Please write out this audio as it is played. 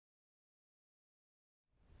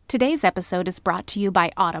Today's episode is brought to you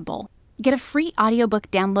by Audible. Get a free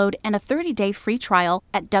audiobook download and a 30-day free trial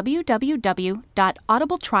at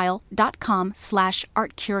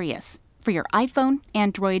www.audibletrial.com/artcurious for your iPhone,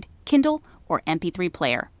 Android, Kindle, or MP3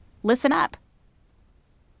 player. Listen up.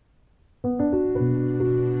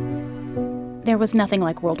 There was nothing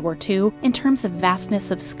like World War II in terms of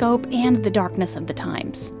vastness of scope and the darkness of the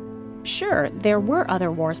times. Sure, there were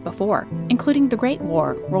other wars before, including the Great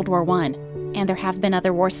War, World War I, and there have been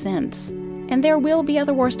other wars since, and there will be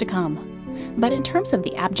other wars to come. But in terms of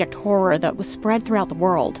the abject horror that was spread throughout the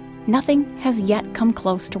world, nothing has yet come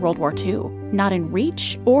close to World War II, not in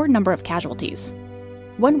reach or number of casualties.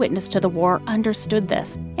 One witness to the war understood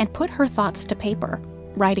this and put her thoughts to paper,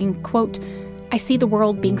 writing, quote, "I see the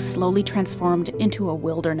world being slowly transformed into a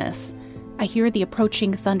wilderness. I hear the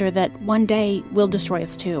approaching thunder that one day will destroy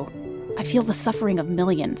us too. I feel the suffering of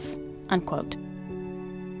millions," unquote.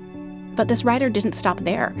 But this writer didn't stop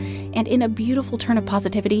there, and in a beautiful turn of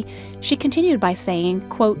positivity, she continued by saying,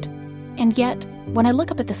 quote, "And yet, when I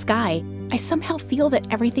look up at the sky, I somehow feel that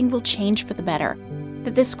everything will change for the better,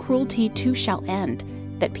 that this cruelty too shall end,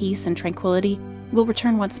 that peace and tranquility will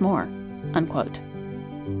return once more," unquote.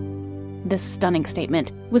 This stunning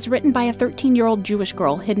statement was written by a 13-year-old Jewish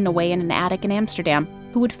girl hidden away in an attic in Amsterdam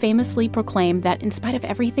who would famously proclaim that in spite of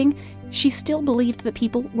everything, she still believed that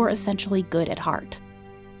people were essentially good at heart.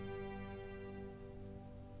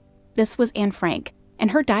 This was Anne Frank,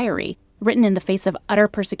 and her diary, written in the face of utter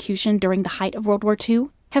persecution during the height of World War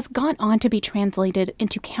II, has gone on to be translated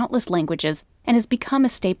into countless languages and has become a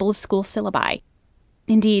staple of school syllabi.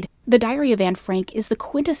 Indeed, the Diary of Anne Frank is the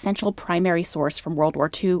quintessential primary source from World War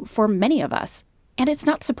II for many of us, and it's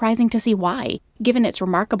not surprising to see why, given its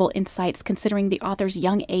remarkable insights considering the author's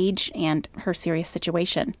young age and her serious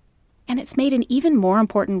situation. And it's made an even more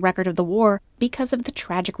important record of the war because of the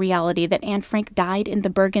tragic reality that Anne Frank died in the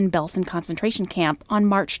Bergen-Belsen concentration camp on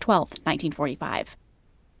March 12, 1945.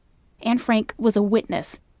 Anne Frank was a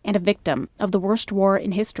witness and a victim of the worst war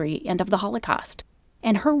in history and of the Holocaust.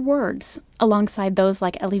 And her words, alongside those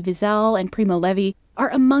like Elie Wiesel and Primo Levi, are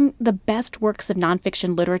among the best works of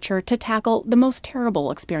nonfiction literature to tackle the most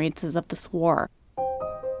terrible experiences of this war.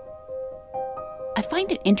 I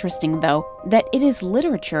find it interesting, though, that it is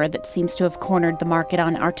literature that seems to have cornered the market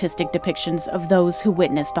on artistic depictions of those who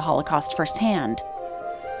witnessed the Holocaust firsthand.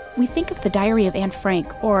 We think of the Diary of Anne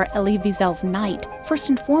Frank or Elie Wiesel's Night first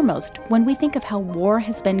and foremost when we think of how war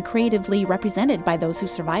has been creatively represented by those who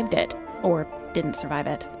survived it, or didn't survive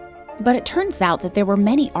it. But it turns out that there were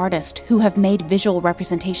many artists who have made visual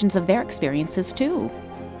representations of their experiences too.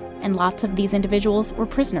 And lots of these individuals were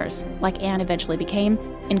prisoners, like Anne eventually became,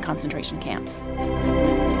 in concentration camps.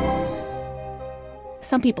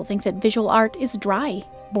 Some people think that visual art is dry,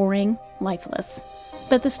 boring, lifeless.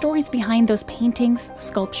 But the stories behind those paintings,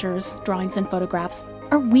 sculptures, drawings, and photographs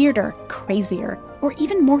are weirder, crazier, or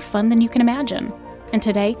even more fun than you can imagine. And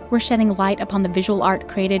today, we're shedding light upon the visual art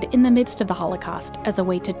created in the midst of the Holocaust as a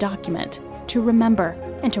way to document, to remember,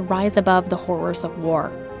 and to rise above the horrors of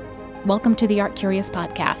war. Welcome to the Art Curious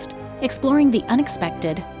podcast, exploring the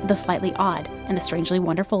unexpected, the slightly odd, and the strangely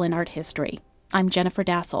wonderful in art history. I'm Jennifer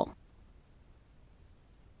Dassel.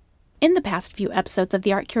 In the past few episodes of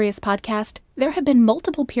the Art Curious podcast, there have been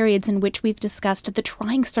multiple periods in which we've discussed the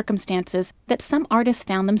trying circumstances that some artists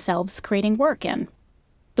found themselves creating work in.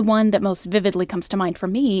 The one that most vividly comes to mind for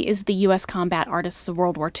me is the U.S. combat artists of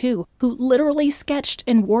World War II, who literally sketched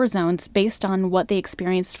in war zones based on what they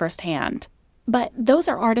experienced firsthand. But those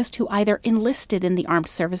are artists who either enlisted in the armed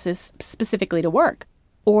services specifically to work,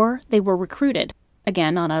 or they were recruited,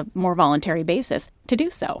 again on a more voluntary basis, to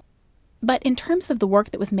do so. But in terms of the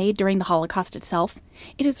work that was made during the Holocaust itself,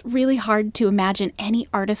 it is really hard to imagine any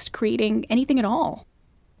artist creating anything at all.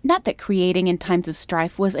 Not that creating in times of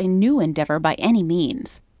strife was a new endeavor by any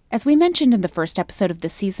means. As we mentioned in the first episode of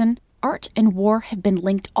this season, art and war have been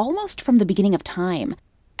linked almost from the beginning of time.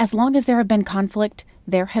 As long as there have been conflict,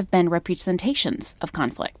 there have been representations of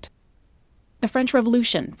conflict. The French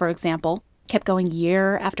Revolution, for example, kept going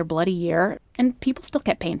year after bloody year, and people still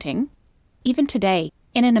kept painting. Even today,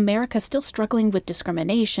 in an America still struggling with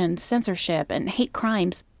discrimination, censorship, and hate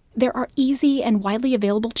crimes, there are easy and widely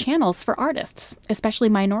available channels for artists, especially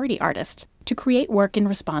minority artists, to create work in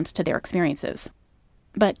response to their experiences.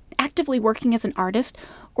 But actively working as an artist,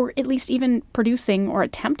 or at least even producing or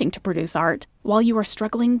attempting to produce art, while you are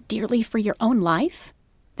struggling dearly for your own life,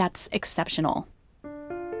 that's exceptional.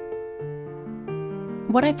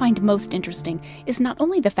 What I find most interesting is not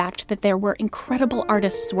only the fact that there were incredible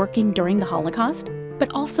artists working during the Holocaust,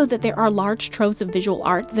 but also that there are large troves of visual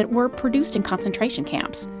art that were produced in concentration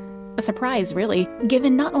camps. A surprise, really,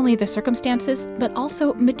 given not only the circumstances, but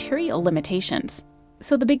also material limitations.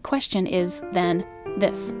 So the big question is, then,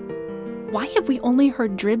 this. Why have we only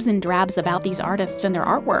heard dribs and drabs about these artists and their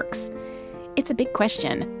artworks? It's a big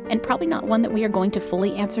question, and probably not one that we are going to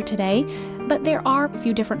fully answer today, but there are a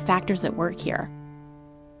few different factors at work here.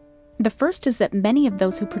 The first is that many of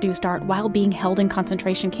those who produced art while being held in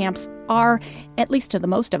concentration camps are, at least to the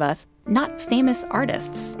most of us, not famous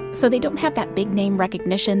artists, so they don't have that big name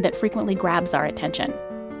recognition that frequently grabs our attention.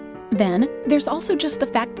 Then, there's also just the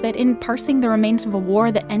fact that in parsing the remains of a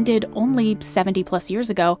war that ended only 70 plus years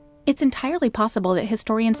ago, it's entirely possible that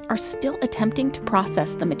historians are still attempting to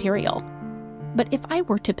process the material. But if I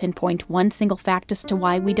were to pinpoint one single fact as to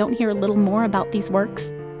why we don't hear a little more about these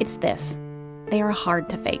works, it's this. They are hard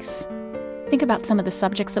to face. Think about some of the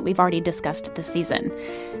subjects that we've already discussed this season.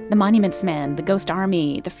 The Monuments Men, the Ghost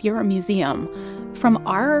Army, the Fuhrer Museum. From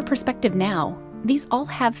our perspective now, these all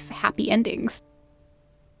have happy endings.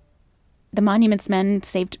 The Monuments Men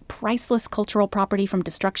saved priceless cultural property from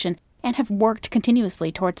destruction and have worked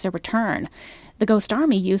continuously towards their return. The Ghost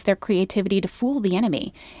Army used their creativity to fool the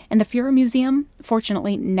enemy, and the Fuhrer Museum,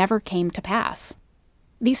 fortunately, never came to pass.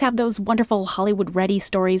 These have those wonderful Hollywood-ready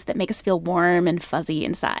stories that make us feel warm and fuzzy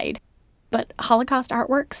inside. But Holocaust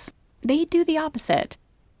artworks, they do the opposite.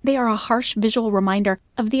 They are a harsh visual reminder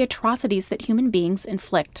of the atrocities that human beings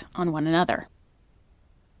inflict on one another.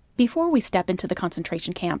 Before we step into the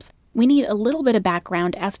concentration camps, we need a little bit of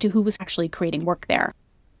background as to who was actually creating work there.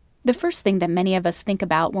 The first thing that many of us think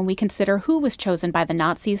about when we consider who was chosen by the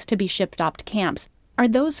Nazis to be shipped off to camps are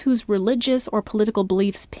those whose religious or political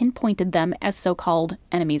beliefs pinpointed them as so-called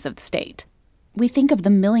enemies of the state. We think of the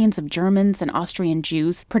millions of Germans and Austrian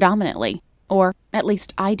Jews predominantly, or at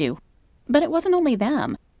least I do. But it wasn't only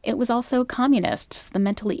them. It was also communists, the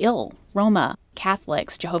mentally ill, Roma,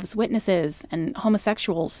 Catholics, Jehovah's Witnesses, and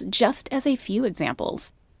homosexuals, just as a few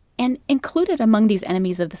examples. And included among these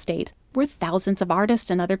enemies of the state were thousands of artists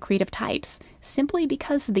and other creative types, simply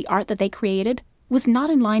because the art that they created was not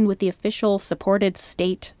in line with the official supported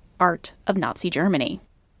state art of Nazi Germany.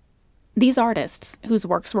 These artists, whose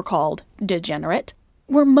works were called degenerate,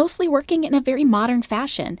 were mostly working in a very modern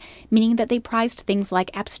fashion, meaning that they prized things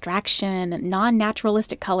like abstraction,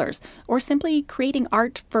 non-naturalistic colors, or simply creating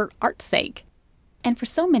art for art's sake. And for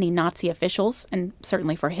so many Nazi officials, and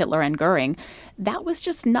certainly for Hitler and Goering, that was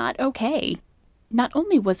just not okay. Not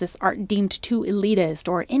only was this art deemed too elitist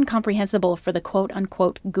or incomprehensible for the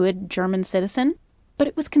quote-unquote good German citizen, but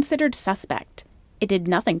it was considered suspect. It did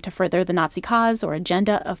nothing to further the Nazi cause or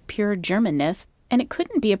agenda of pure Germanness, and it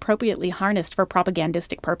couldn't be appropriately harnessed for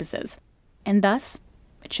propagandistic purposes. And thus,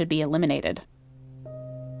 it should be eliminated.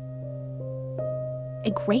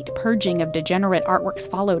 A great purging of degenerate artworks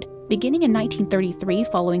followed, beginning in 1933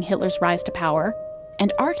 following Hitler's rise to power,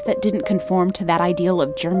 and art that didn't conform to that ideal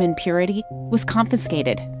of German purity was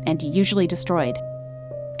confiscated and usually destroyed.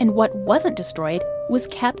 And what wasn't destroyed was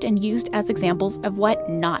kept and used as examples of what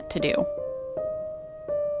not to do.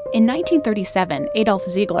 In 1937, Adolf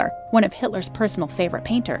Ziegler, one of Hitler's personal favorite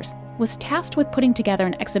painters, was tasked with putting together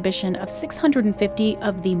an exhibition of 650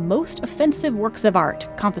 of the most offensive works of art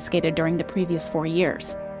confiscated during the previous 4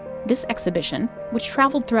 years. This exhibition, which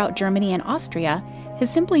traveled throughout Germany and Austria,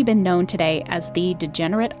 has simply been known today as the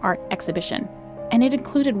Degenerate Art Exhibition, and it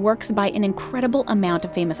included works by an incredible amount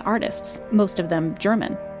of famous artists, most of them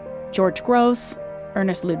German. George Gross,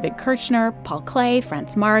 Ernest Ludwig Kirchner, Paul Klee,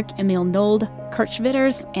 Franz Marc, Emil Nolde, Kurt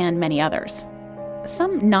Schwitters, and many others.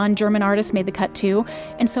 Some non-German artists made the cut too,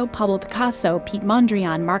 and so Pablo Picasso, Piet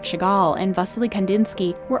Mondrian, Marc Chagall, and Vasily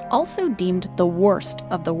Kandinsky were also deemed the worst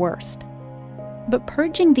of the worst. But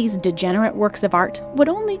purging these degenerate works of art would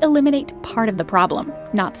only eliminate part of the problem,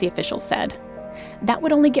 Nazi officials said. That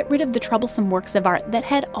would only get rid of the troublesome works of art that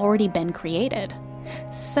had already been created.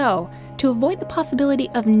 So, to avoid the possibility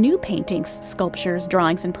of new paintings, sculptures,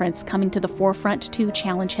 drawings, and prints coming to the forefront to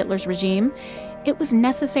challenge Hitler's regime, it was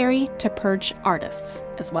necessary to purge artists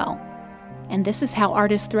as well. And this is how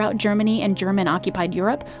artists throughout Germany and German-occupied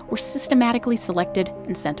Europe were systematically selected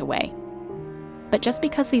and sent away. But just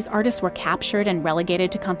because these artists were captured and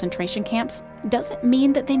relegated to concentration camps doesn't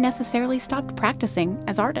mean that they necessarily stopped practicing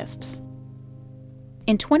as artists.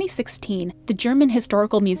 In 2016, the German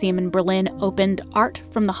Historical Museum in Berlin opened Art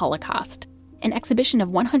from the Holocaust, an exhibition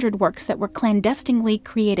of 100 works that were clandestinely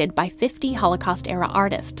created by 50 Holocaust-era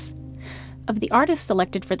artists. Of the artists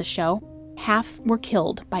selected for the show, half were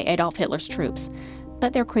killed by Adolf Hitler's troops,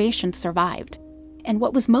 but their creations survived. And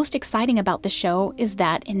what was most exciting about the show is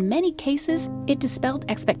that, in many cases, it dispelled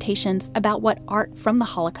expectations about what art from the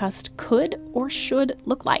Holocaust could or should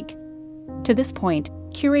look like. To this point,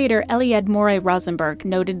 Curator Eliade Moray-Rosenberg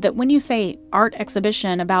noted that when you say art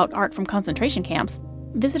exhibition about art from concentration camps,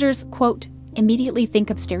 visitors, quote, immediately think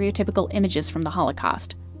of stereotypical images from the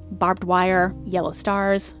Holocaust: barbed wire, yellow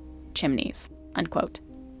stars, chimneys, unquote.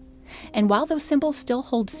 And while those symbols still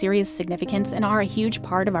hold serious significance and are a huge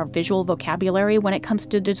part of our visual vocabulary when it comes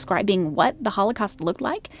to describing what the Holocaust looked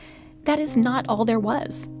like, that is not all there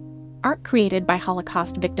was. Art created by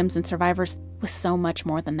Holocaust victims and survivors was so much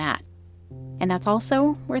more than that. And that's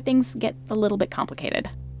also where things get a little bit complicated.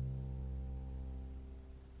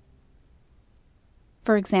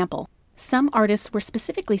 For example, some artists were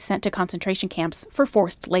specifically sent to concentration camps for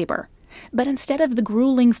forced labor. But instead of the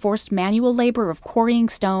grueling forced manual labor of quarrying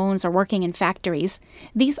stones or working in factories,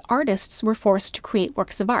 these artists were forced to create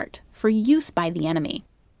works of art for use by the enemy.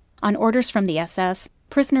 On orders from the SS,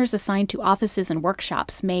 prisoners assigned to offices and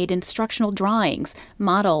workshops made instructional drawings,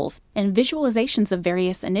 models, and visualizations of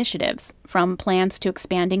various initiatives, from plans to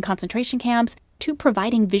expanding concentration camps to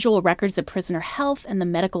providing visual records of prisoner health and the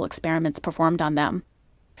medical experiments performed on them.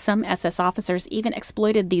 Some SS officers even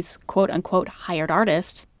exploited these quote-unquote hired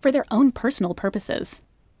artists for their own personal purposes.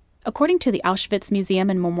 According to the Auschwitz Museum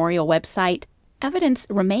and Memorial website, evidence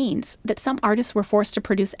remains that some artists were forced to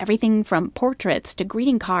produce everything from portraits to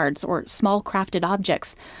greeting cards or small crafted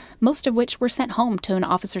objects, most of which were sent home to an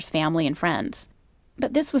officer's family and friends.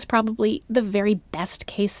 But this was probably the very best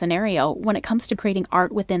case scenario when it comes to creating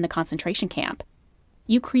art within the concentration camp.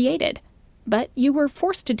 You created, but you were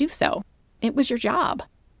forced to do so. It was your job.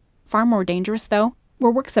 Far more dangerous, though, were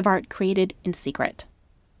works of art created in secret.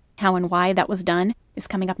 How and why that was done is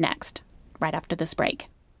coming up next, right after this break.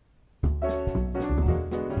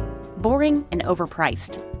 Boring and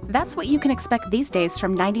overpriced. That's what you can expect these days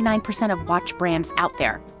from 99% of watch brands out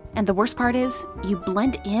there. And the worst part is, you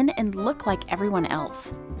blend in and look like everyone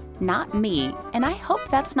else. Not me, and I hope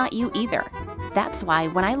that's not you either. That's why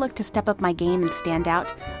when I look to step up my game and stand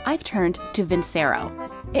out, I've turned to Vincero.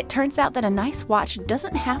 It turns out that a nice watch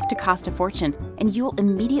doesn't have to cost a fortune, and you'll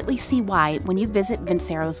immediately see why when you visit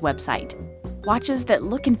Vincero's website. Watches that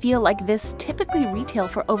look and feel like this typically retail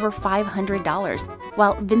for over $500,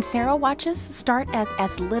 while Vincero watches start at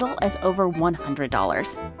as little as over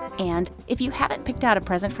 $100. And if you haven't picked out a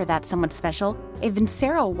present for that someone special, a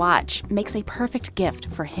Vincero watch makes a perfect gift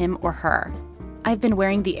for him or her. I've been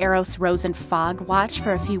wearing the Eros Rose and Fog watch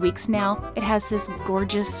for a few weeks now. It has this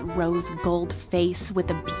gorgeous rose gold face with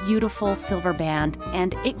a beautiful silver band,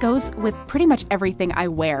 and it goes with pretty much everything I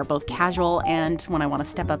wear, both casual and when I want to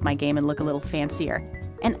step up my game and look a little fancier.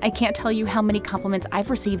 And I can't tell you how many compliments I've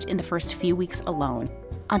received in the first few weeks alone.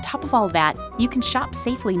 On top of all that, you can shop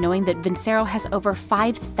safely knowing that Vincero has over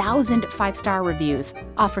 5,000 five-star reviews,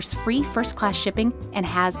 offers free first-class shipping, and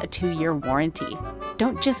has a 2-year warranty.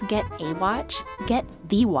 Don't just get a watch, get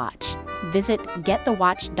the watch. Visit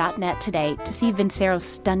getthewatch.net today to see Vincero's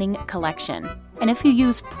stunning collection. And if you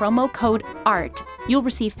use promo code ART, you'll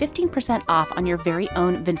receive 15% off on your very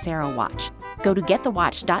own Vincero watch. Go to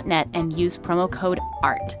getthewatch.net and use promo code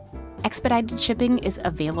ART. Expedited shipping is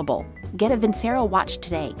available. Get a Vincero watch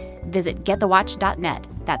today. Visit getthewatch.net.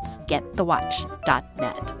 That's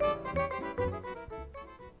getthewatch.net.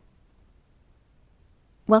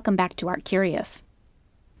 Welcome back to Art Curious.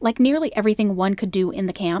 Like nearly everything one could do in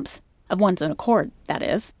the camps, of one's own accord, that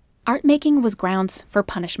is, art making was grounds for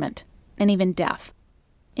punishment, and even death.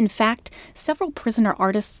 In fact, several prisoner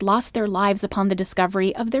artists lost their lives upon the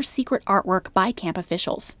discovery of their secret artwork by camp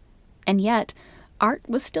officials. And yet, art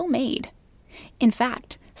was still made. In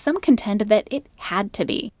fact, some contend that it had to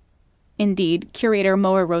be. Indeed, curator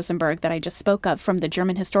Moa Rosenberg that I just spoke of from the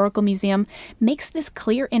German Historical Museum makes this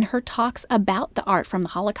clear in her talks about the art from the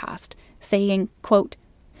Holocaust, saying, quote,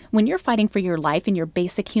 "When you're fighting for your life and your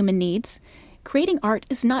basic human needs, creating art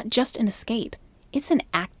is not just an escape, it's an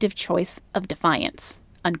active choice of defiance,"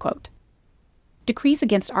 unquote. Decrees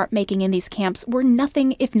against art making in these camps were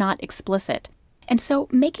nothing if not explicit. And so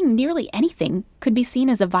making nearly anything could be seen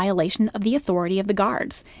as a violation of the authority of the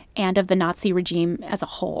guards and of the Nazi regime as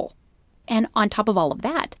a whole. And on top of all of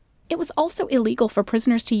that, it was also illegal for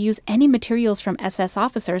prisoners to use any materials from SS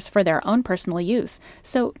officers for their own personal use.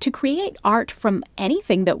 So to create art from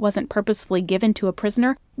anything that wasn't purposefully given to a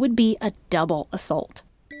prisoner would be a double assault.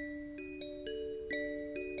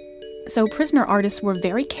 So prisoner artists were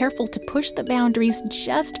very careful to push the boundaries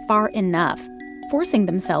just far enough, forcing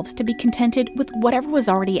themselves to be contented with whatever was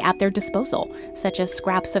already at their disposal, such as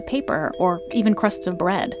scraps of paper or even crusts of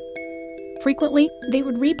bread. Frequently, they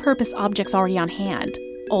would repurpose objects already on hand,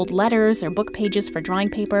 old letters or book pages for drawing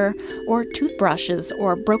paper, or toothbrushes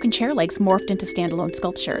or broken chair legs morphed into standalone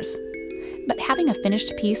sculptures. But having a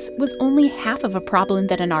finished piece was only half of a problem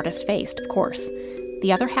that an artist faced, of course.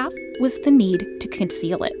 The other half was the need to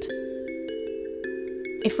conceal it.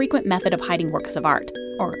 A frequent method of hiding works of art,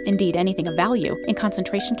 or indeed anything of value, in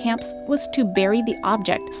concentration camps was to bury the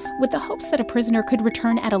object with the hopes that a prisoner could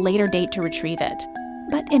return at a later date to retrieve it.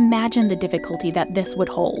 But imagine the difficulty that this would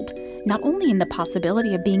hold, not only in the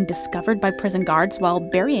possibility of being discovered by prison guards while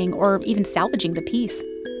burying or even salvaging the piece,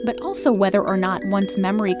 but also whether or not one's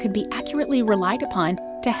memory could be accurately relied upon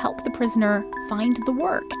to help the prisoner find the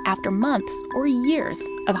work after months or years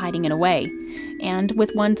of hiding it away, and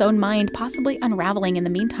with one's own mind possibly unraveling in the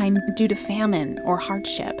meantime due to famine or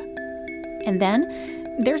hardship. And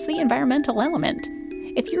then there's the environmental element.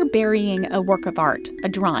 If you're burying a work of art, a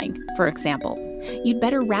drawing, for example, you'd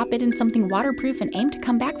better wrap it in something waterproof and aim to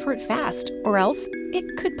come back for it fast, or else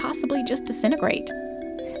it could possibly just disintegrate.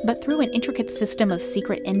 But through an intricate system of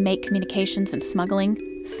secret inmate communications and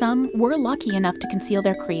smuggling, some were lucky enough to conceal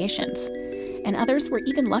their creations, and others were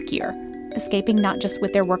even luckier, escaping not just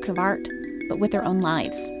with their work of art, but with their own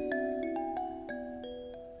lives.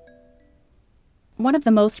 One of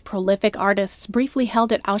the most prolific artists briefly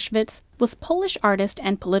held at Auschwitz was Polish artist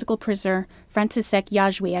and political prisoner Franciszek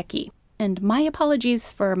Jażwiecki, and my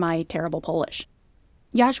apologies for my terrible Polish.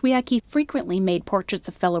 Jażwiecki frequently made portraits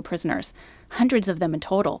of fellow prisoners, hundreds of them in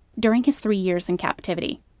total, during his 3 years in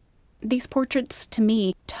captivity. These portraits, to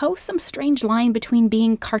me, toe some strange line between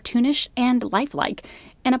being cartoonish and lifelike,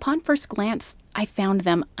 and upon first glance, I found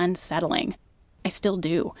them unsettling. I still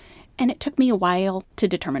do, and it took me a while to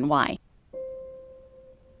determine why.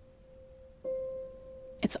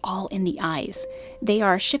 It's all in the eyes. They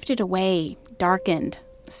are shifted away, darkened,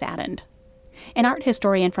 saddened. An art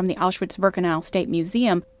historian from the Auschwitz-Birkenau State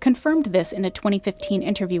Museum confirmed this in a 2015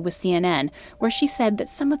 interview with CNN, where she said that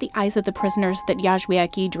some of the eyes of the prisoners that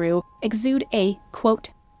Jażwiecki drew exude a,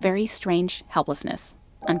 quote, very strange helplessness,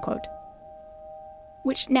 unquote.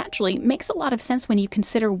 Which naturally makes a lot of sense when you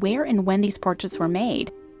consider where and when these portraits were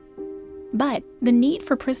made. But the need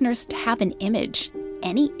for prisoners to have an image,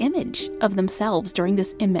 any image of themselves during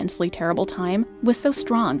this immensely terrible time, was so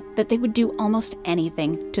strong that they would do almost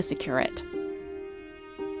anything to secure it.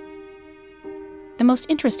 The most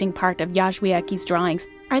interesting part of Jażwiecki's drawings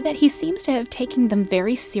are that he seems to have taken them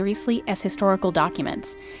very seriously as historical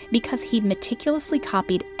documents, because he meticulously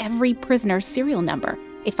copied every prisoner's serial number,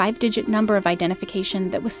 a 5-digit number of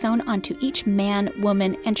identification that was sewn onto each man,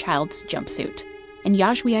 woman, and child's jumpsuit. And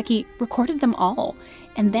Jażwiecki recorded them all,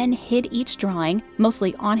 and then hid each drawing,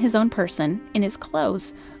 mostly on his own person, in his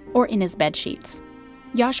clothes, or in his bed sheets.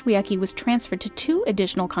 Jażwiecki was transferred to 2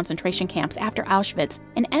 additional concentration camps after Auschwitz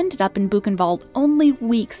and ended up in Buchenwald only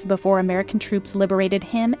weeks before American troops liberated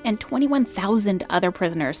him and 21,000 other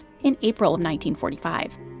prisoners in April of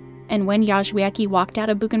 1945. And when Jażwiecki walked out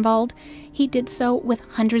of Buchenwald, he did so with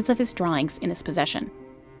hundreds of his drawings in his possession.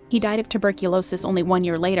 He died of tuberculosis only 1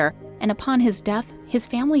 year later, and upon his death, his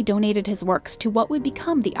family donated his works to what would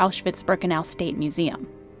become the Auschwitz-Birkenau State Museum.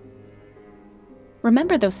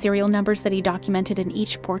 Remember those serial numbers that he documented in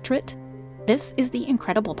each portrait? This is the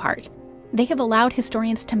incredible part. They have allowed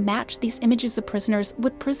historians to match these images of prisoners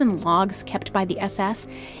with prison logs kept by the SS,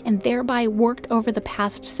 and thereby worked over the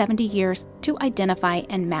past 70 years to identify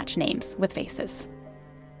and match names with faces.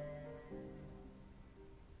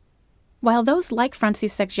 While those like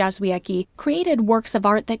Franciszek Jażwiecki created works of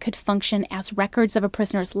art that could function as records of a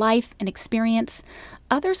prisoner's life and experience,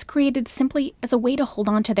 others created simply as a way to hold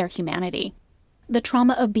on to their humanity. The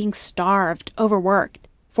trauma of being starved, overworked,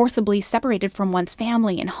 forcibly separated from one's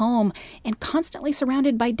family and home, and constantly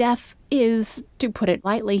surrounded by death is, to put it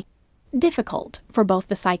lightly, difficult for both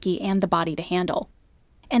the psyche and the body to handle.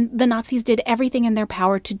 And the Nazis did everything in their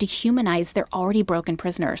power to dehumanize their already broken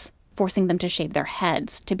prisoners, forcing them to shave their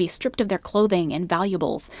heads, to be stripped of their clothing and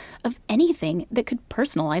valuables, of anything that could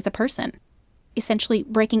personalize a person, essentially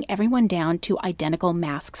breaking everyone down to identical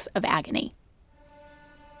masks of agony.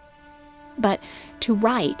 But to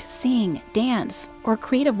write, sing, dance, or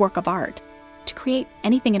create a work of art, to create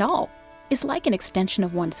anything at all, is like an extension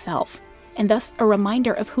of oneself, and thus a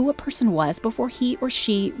reminder of who a person was before he or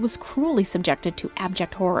she was cruelly subjected to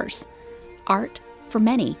abject horrors. Art, for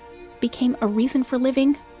many, became a reason for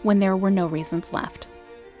living when there were no reasons left.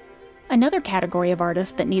 Another category of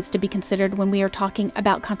artists that needs to be considered when we are talking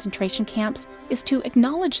about concentration camps is to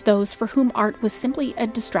acknowledge those for whom art was simply a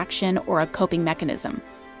distraction or a coping mechanism,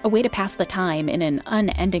 a way to pass the time in an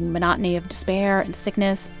unending monotony of despair and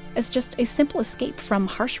sickness, as just a simple escape from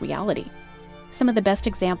harsh reality. Some of the best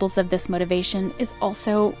examples of this motivation is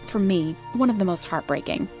also, for me, one of the most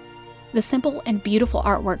heartbreaking. The simple and beautiful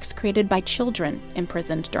artworks created by children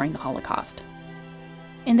imprisoned during the Holocaust.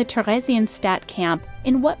 In the Theresienstadt camp,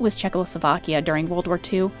 in what was Czechoslovakia during World War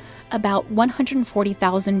II, about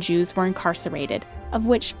 140,000 Jews were incarcerated, of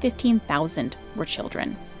which 15,000 were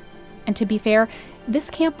children. And to be fair, this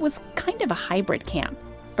camp was kind of a hybrid camp,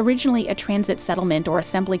 originally a transit settlement or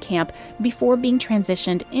assembly camp before being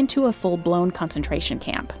transitioned into a full-blown concentration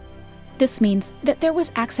camp. This means that there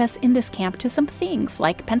was access in this camp to some things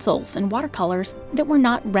like pencils and watercolors that were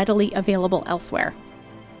not readily available elsewhere.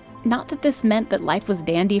 Not that this meant that life was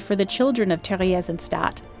dandy for the children of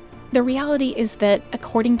Theresienstadt. The reality is that,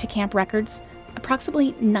 according to camp records,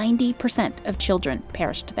 approximately 90% of children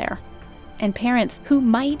perished there. And parents who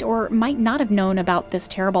might or might not have known about this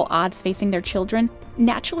terrible odds facing their children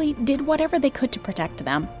naturally did whatever they could to protect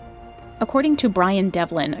them. According to Brian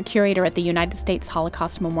Devlin, a curator at the United States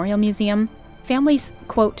Holocaust Memorial Museum, families,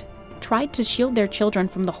 quote, tried to shield their children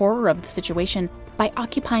from the horror of the situation by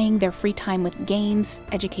occupying their free time with games,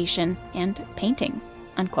 education, and painting,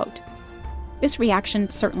 unquote. This reaction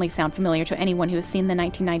certainly sounds familiar to anyone who has seen the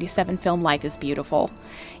 1997 film Life is Beautiful.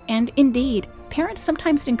 And indeed, parents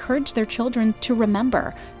sometimes encourage their children to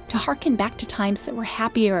remember, to hearken back to times that were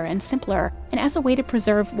happier and simpler, and as a way to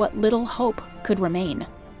preserve what little hope could remain.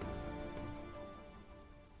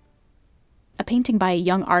 A painting by a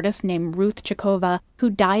young artist named Ruth Chekova,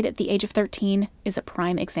 who died at the age of 13, is a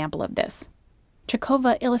prime example of this.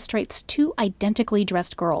 Chekova illustrates two identically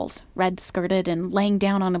dressed girls, red-skirted and laying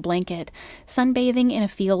down on a blanket, sunbathing in a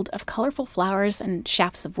field of colorful flowers and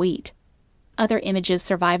shafts of wheat. Other images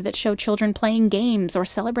survive that show children playing games or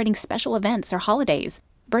celebrating special events or holidays,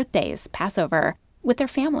 birthdays, Passover, with their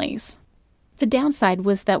families. The downside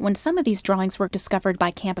was that when some of these drawings were discovered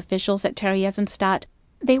by camp officials at Theresienstadt,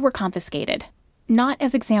 they were confiscated. Not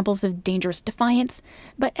as examples of dangerous defiance,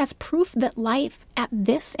 but as proof that life at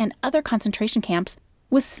this and other concentration camps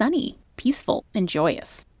was sunny, peaceful, and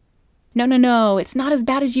joyous. No, it's not as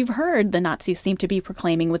bad as you've heard, the Nazis seem to be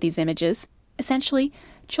proclaiming with these images. Essentially,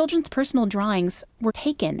 children's personal drawings were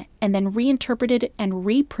taken and then reinterpreted and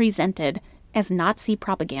represented as Nazi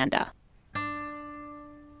propaganda.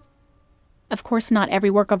 Of course, not every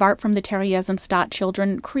work of art from the Theresienstadt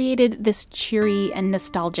children created this cheery and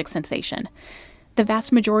nostalgic sensation. The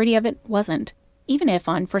vast majority of it wasn't, even if,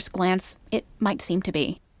 on first glance, it might seem to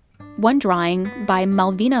be. One drawing, by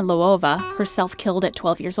Malvina Loova, herself killed at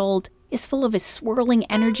 12 years old, is full of a swirling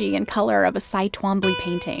energy and color of a Cy Twombly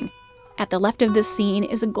painting. At the left of this scene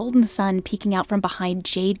is a golden sun peeking out from behind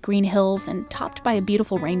jade green hills and topped by a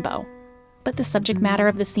beautiful rainbow. But the subject matter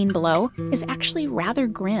of the scene below is actually rather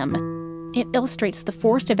grim. It illustrates the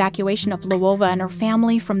forced evacuation of Loova and her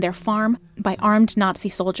family from their farm by armed Nazi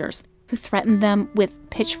soldiers, who threatened them with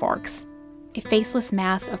pitchforks, a faceless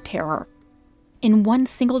mass of terror. In one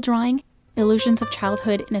single drawing, illusions of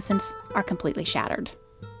childhood innocence are completely shattered.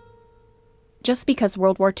 Just because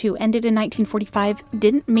World War II ended in 1945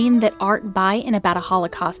 didn't mean that art by and about a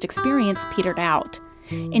Holocaust experience petered out.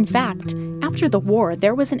 In fact, after the war,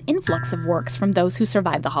 there was an influx of works from those who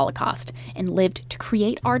survived the Holocaust and lived to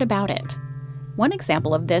create art about it. One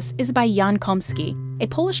example of this is by Jan Komski, a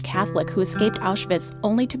Polish Catholic who escaped Auschwitz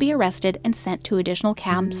only to be arrested and sent to additional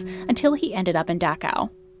camps until he ended up in Dachau.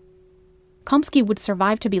 Komski would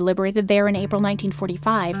survive to be liberated there in April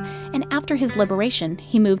 1945, and after his liberation,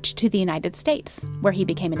 he moved to the United States, where he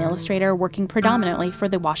became an illustrator working predominantly for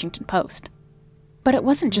the Washington Post. But it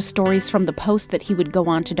wasn't just stories from the Post that he would go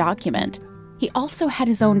on to document. He also had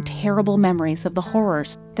his own terrible memories of the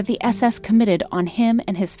horrors that the SS committed on him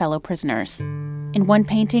and his fellow prisoners. In one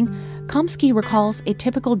painting, Komski recalls a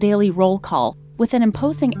typical daily roll call with an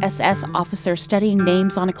imposing SS officer studying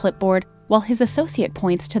names on a clipboard while his associate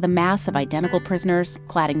points to the mass of identical prisoners,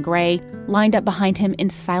 clad in gray, lined up behind him in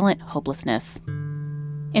silent hopelessness.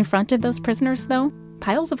 In front of those prisoners, though,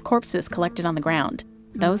 piles of corpses collected on the ground,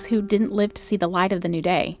 those who didn't live to see the light of the new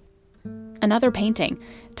day. Another painting,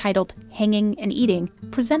 titled Hanging and Eating,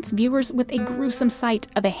 presents viewers with a gruesome sight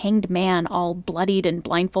of a hanged man all bloodied and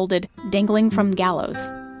blindfolded, dangling from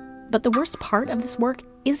gallows. But the worst part of this work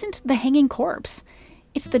isn't the hanging corpse.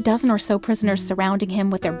 It's the dozen or so prisoners surrounding him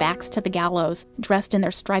with their backs to the gallows, dressed in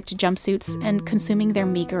their striped jumpsuits and consuming their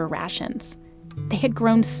meager rations. They had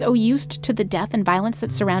grown so used to the death and violence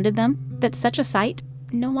that surrounded them that such a sight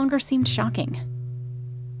no longer seemed shocking.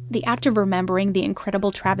 The act of remembering the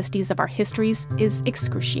incredible travesties of our histories is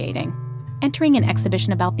excruciating. Entering an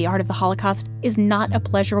exhibition about the art of the Holocaust is not a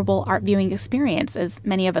pleasurable art viewing experience, as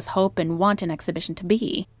many of us hope and want an exhibition to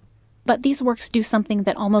be. But these works do something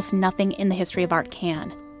that almost nothing in the history of art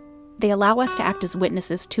can. They allow us to act as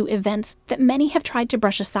witnesses to events that many have tried to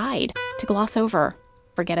brush aside, to gloss over,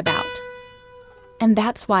 forget about. And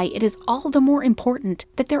that's why it is all the more important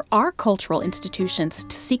that there are cultural institutions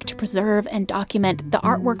to seek to preserve and document the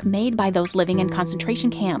artwork made by those living in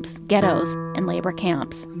concentration camps, ghettos, and labor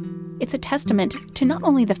camps. It's a testament to not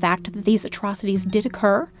only the fact that these atrocities did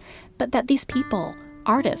occur, but that these people,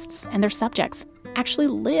 artists, and their subjects actually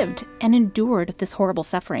lived and endured this horrible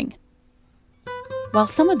suffering. While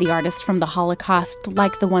some of the artists from the Holocaust,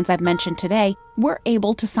 like the ones I've mentioned today, were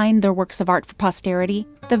able to sign their works of art for posterity,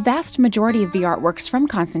 the vast majority of the artworks from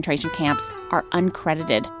concentration camps are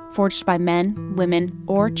uncredited, forged by men, women,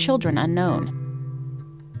 or children unknown.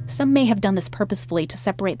 Some may have done this purposefully to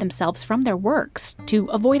separate themselves from their works, to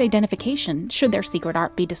avoid identification should their secret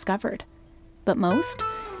art be discovered. But most,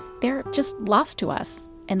 they're just lost to us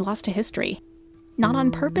and lost to history. Not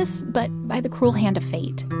on purpose, but by the cruel hand of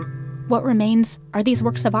fate. What remains are these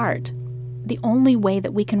works of art, the only way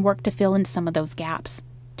that we can work to fill in some of those gaps,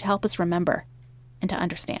 to help us remember and to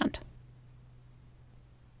understand.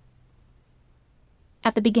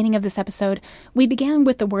 At the beginning of this episode, we began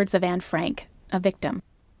with the words of Anne Frank, a victim.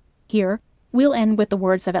 Here, we'll end with the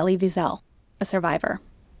words of Elie Wiesel, a survivor.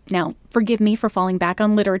 Now, forgive me for falling back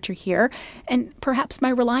on literature here, and perhaps my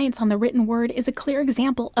reliance on the written word is a clear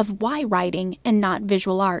example of why writing and not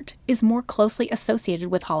visual art is more closely associated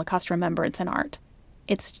with Holocaust remembrance and art.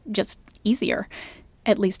 It's just easier,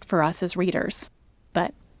 at least for us as readers.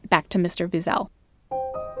 But back to Mr. Wiesel.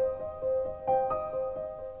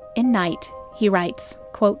 In Night, he writes,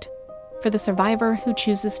 quote, "For the survivor who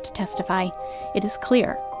chooses to testify, it is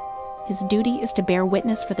clear. His duty is to bear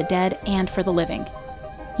witness for the dead and for the living.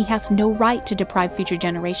 He has no right to deprive future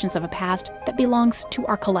generations of a past that belongs to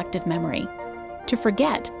our collective memory. To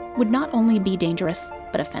forget would not only be dangerous,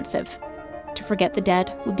 but offensive. To forget the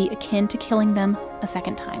dead would be akin to killing them a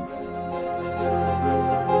second time."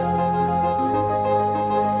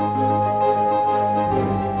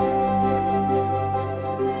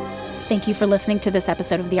 Thank you for listening to this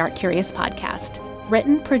episode of the Art Curious podcast.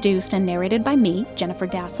 Written, produced, and narrated by me, Jennifer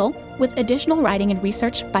Dassel, with additional writing and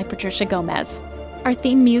research by Patricia Gomez. Our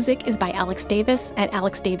theme music is by Alex Davis at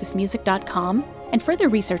alexdavismusic.com, and further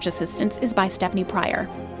research assistance is by Stephanie Pryor.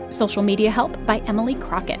 Social media help by Emily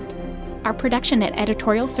Crockett. Our production and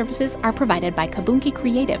editorial services are provided by Kabunki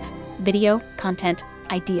Creative, video, content,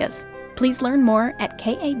 ideas. Please learn more at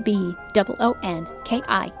kabonki.com.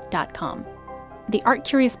 The Art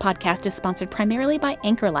Curious podcast is sponsored primarily by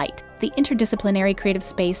Anchorlight, the interdisciplinary creative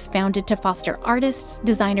space founded to foster artists,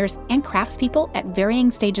 designers, and craftspeople at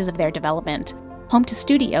varying stages of their development. Home to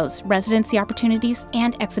studios, residency opportunities,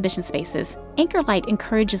 and exhibition spaces, Anchorlight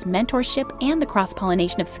encourages mentorship and the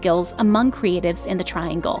cross-pollination of skills among creatives in the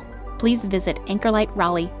Triangle. Please visit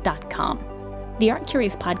anchorlightraleigh.com. The Art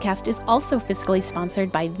Curious podcast is also fiscally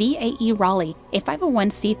sponsored by VAE Raleigh, a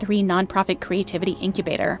 501c3 nonprofit creativity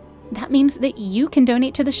incubator. That means that you can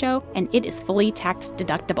donate to the show, and it is fully tax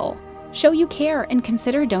deductible. Show you care and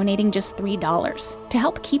consider donating just $3 to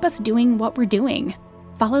help keep us doing what we're doing.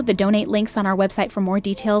 Follow the donate links on our website for more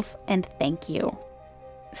details, and thank you.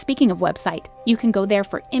 Speaking of website, you can go there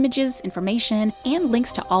for images, information, and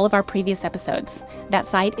links to all of our previous episodes. That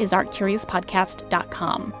site is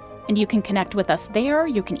artcuriouspodcast.com. And you can connect with us there.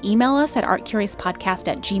 You can email us at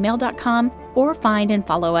artcuriouspodcast@gmail.com, or find and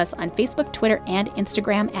follow us on Facebook, Twitter, and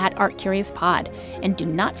Instagram at ArtCuriousPod. And do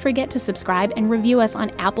not forget to subscribe and review us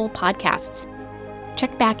on Apple Podcasts.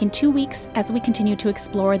 Check back in 2 weeks as we continue to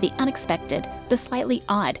explore the unexpected, the slightly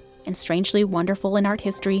odd, and strangely wonderful in art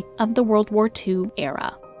history of the World War II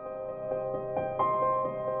era.